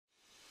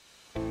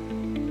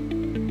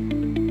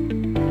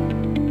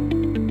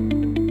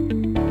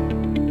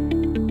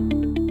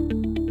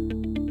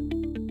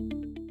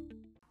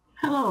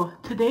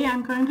Today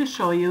I'm going to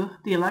show you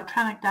the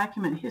Electronic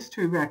Document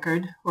History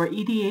Record, or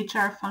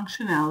EDHR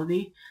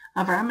functionality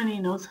of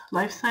Armanino's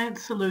Life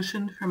Science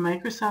solution for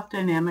Microsoft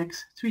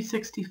Dynamics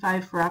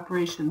 365 for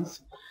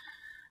Operations.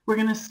 We're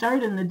going to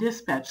start in the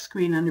Dispatch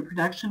screen under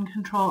Production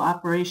Control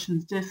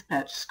Operations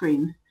Dispatch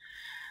screen.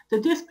 The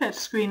Dispatch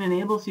screen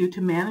enables you to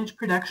manage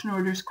production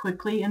orders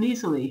quickly and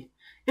easily.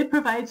 It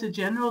provides a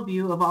general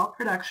view of all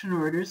production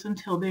orders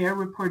until they are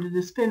reported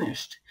as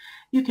finished.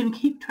 You can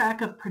keep track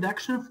of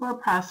production floor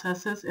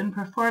processes and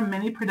perform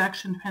many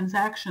production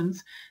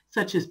transactions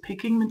such as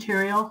picking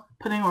material,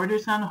 putting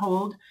orders on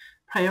hold,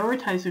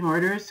 prioritizing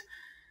orders,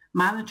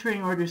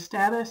 monitoring order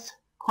status,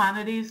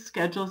 quantities,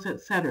 schedules,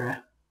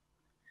 etc.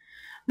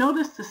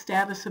 Notice the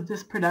status of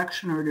this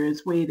production order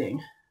is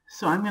waiting.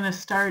 So I'm going to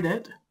start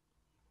it,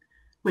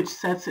 which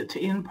sets it to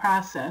in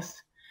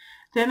process.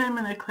 Then I'm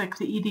going to click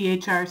the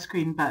EDHR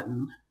screen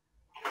button.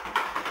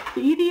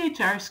 The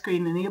EDHR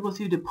screen enables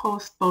you to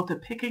post both a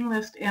picking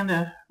list and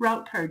a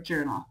route card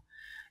journal,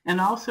 and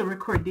also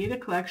record data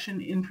collection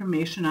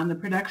information on the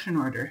production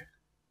order.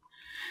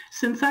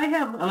 Since I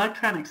have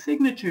electronic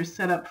signatures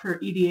set up for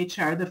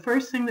EDHR, the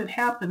first thing that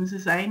happens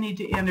is I need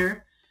to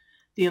enter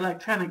the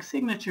electronic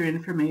signature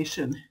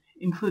information,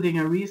 including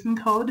a reason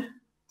code,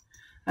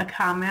 a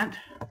comment,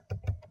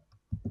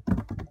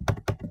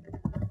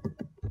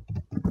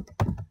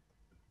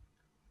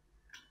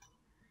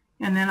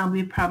 and then I'll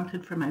be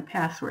prompted for my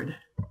password.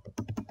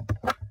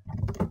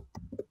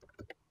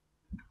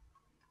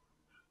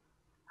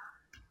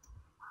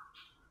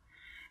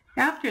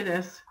 After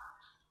this,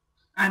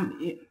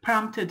 I'm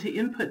prompted to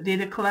input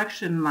data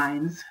collection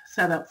lines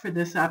set up for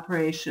this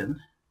operation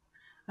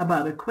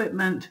about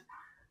equipment,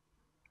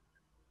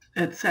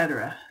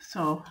 etc.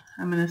 So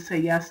I'm going to say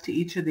yes to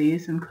each of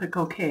these and click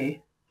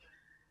OK.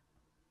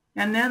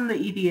 And then the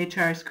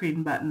EDHR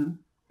screen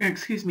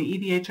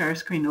EDHR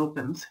screen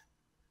opens.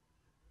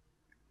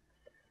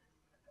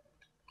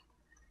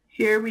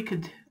 Here we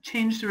could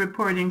change the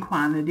reporting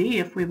quantity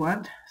if we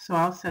want, so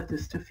I'll set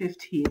this to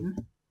 15.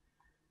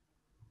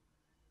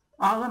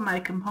 All of my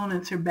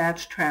components are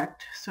batch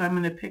tracked, so I'm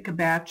going to pick a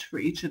batch for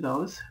each of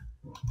those.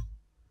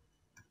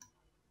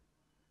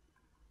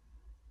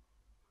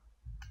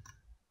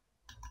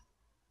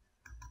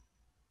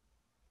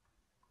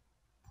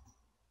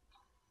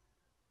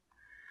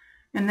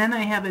 And then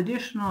I have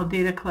additional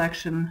data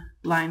collection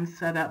lines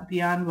set up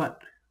beyond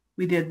what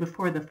we did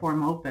before the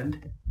form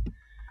opened.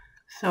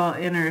 So I'll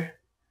enter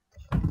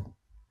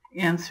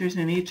answers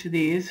in each of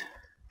these.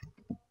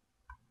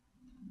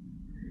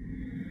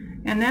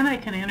 And then I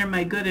can enter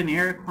my good and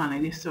error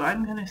quantity. So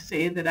I'm going to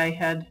say that I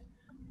had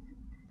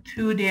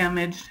 2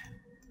 damaged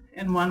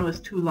and 1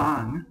 was too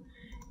long.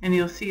 And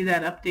you'll see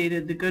that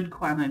updated the good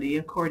quantity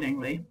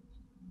accordingly.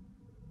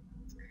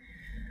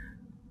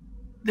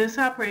 This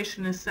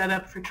operation is set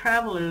up for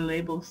traveler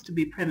labels to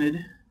be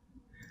printed.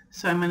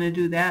 So I'm going to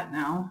do that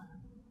now.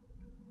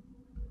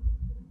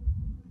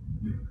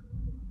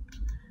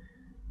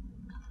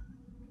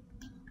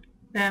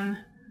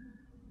 Then,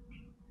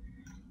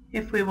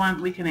 if we want,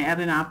 we can add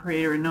an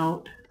operator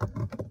note.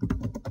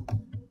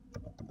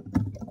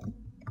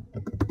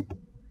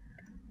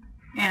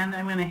 And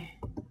I'm going to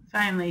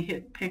finally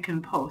hit pick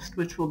and post,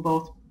 which will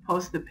both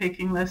post the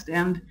picking list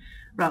and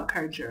route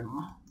card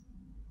journal.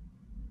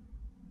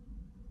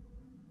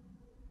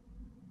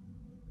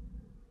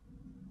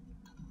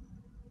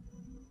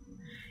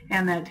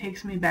 And that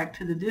takes me back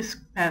to the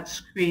dispatch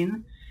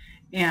screen.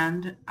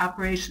 And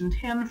operation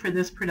 10 for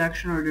this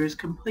production order is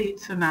complete,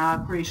 so now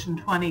operation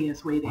 20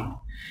 is waiting.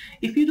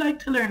 If you'd like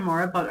to learn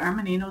more about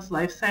Armanino's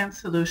Life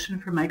Science solution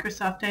for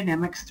Microsoft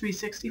Dynamics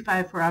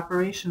 365 for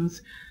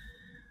Operations,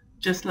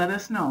 just let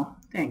us know.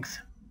 Thanks.